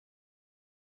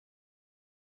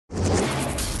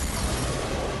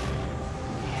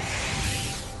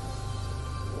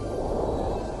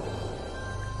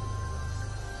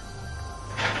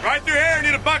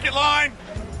bucket line!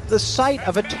 The site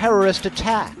of a terrorist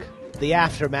attack, the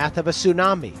aftermath of a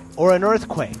tsunami or an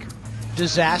earthquake.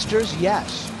 Disasters,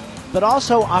 yes, but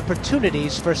also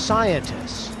opportunities for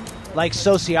scientists, like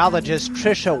sociologist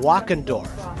Tricia Walkendorf,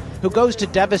 who goes to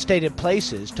devastated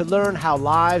places to learn how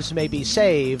lives may be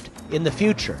saved in the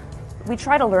future. We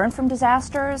try to learn from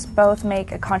disasters, both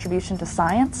make a contribution to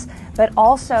science, but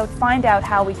also find out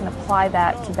how we can apply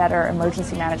that to better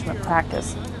emergency management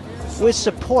practice. With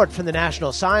support from the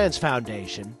National Science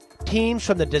Foundation, teams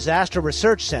from the Disaster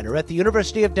Research Center at the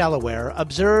University of Delaware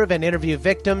observe and interview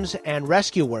victims and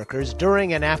rescue workers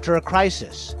during and after a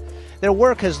crisis. Their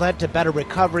work has led to better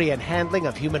recovery and handling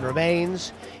of human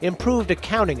remains, improved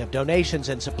accounting of donations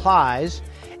and supplies,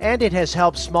 and it has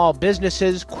helped small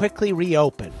businesses quickly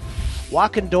reopen.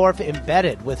 Walkendorf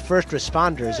embedded with first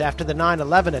responders after the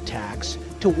 9/11 attacks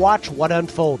to watch what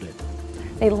unfolded.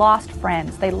 They lost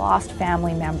friends, they lost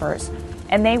family members,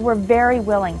 and they were very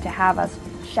willing to have us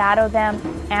shadow them,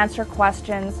 answer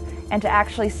questions, and to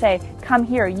actually say, come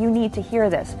here, you need to hear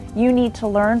this, you need to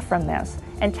learn from this,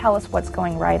 and tell us what's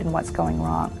going right and what's going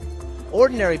wrong.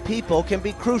 Ordinary people can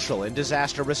be crucial in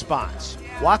disaster response.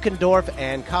 Walkendorf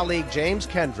and colleague James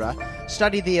Kendra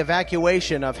studied the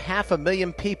evacuation of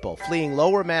 500,000 people fleeing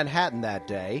lower Manhattan that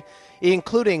day,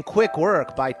 including quick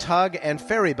work by tug and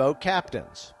ferryboat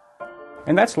captains.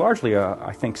 And that's largely,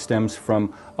 I think, stems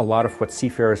from a lot of what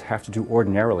seafarers have to do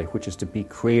ordinarily, which is to be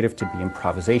creative, to be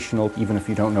improvisational, even if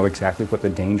you don't know exactly what the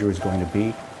danger is going to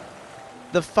be.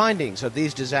 The findings of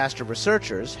these disaster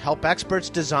researchers help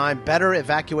experts design better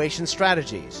evacuation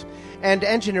strategies. And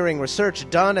engineering research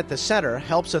done at the center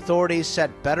helps authorities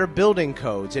set better building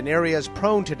codes in areas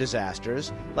prone to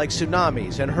disasters like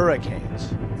tsunamis and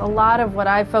hurricanes. A lot of what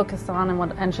I focus on and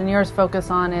what engineers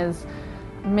focus on is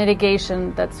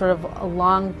mitigation that's sort of a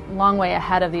long way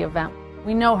ahead of the event.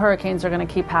 We know hurricanes are going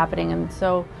to keep happening, and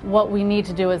so what we need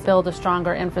to do is build a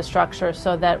stronger infrastructure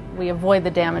so that we avoid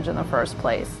the damage in the first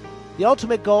place. The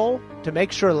ultimate goal? To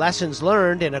make sure lessons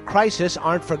learned in a crisis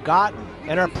aren't forgotten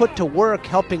and are put to work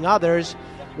helping others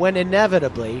when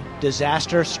inevitably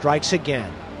disaster strikes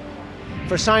again.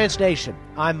 For Science Nation,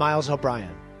 I'm Miles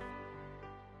O'Brien.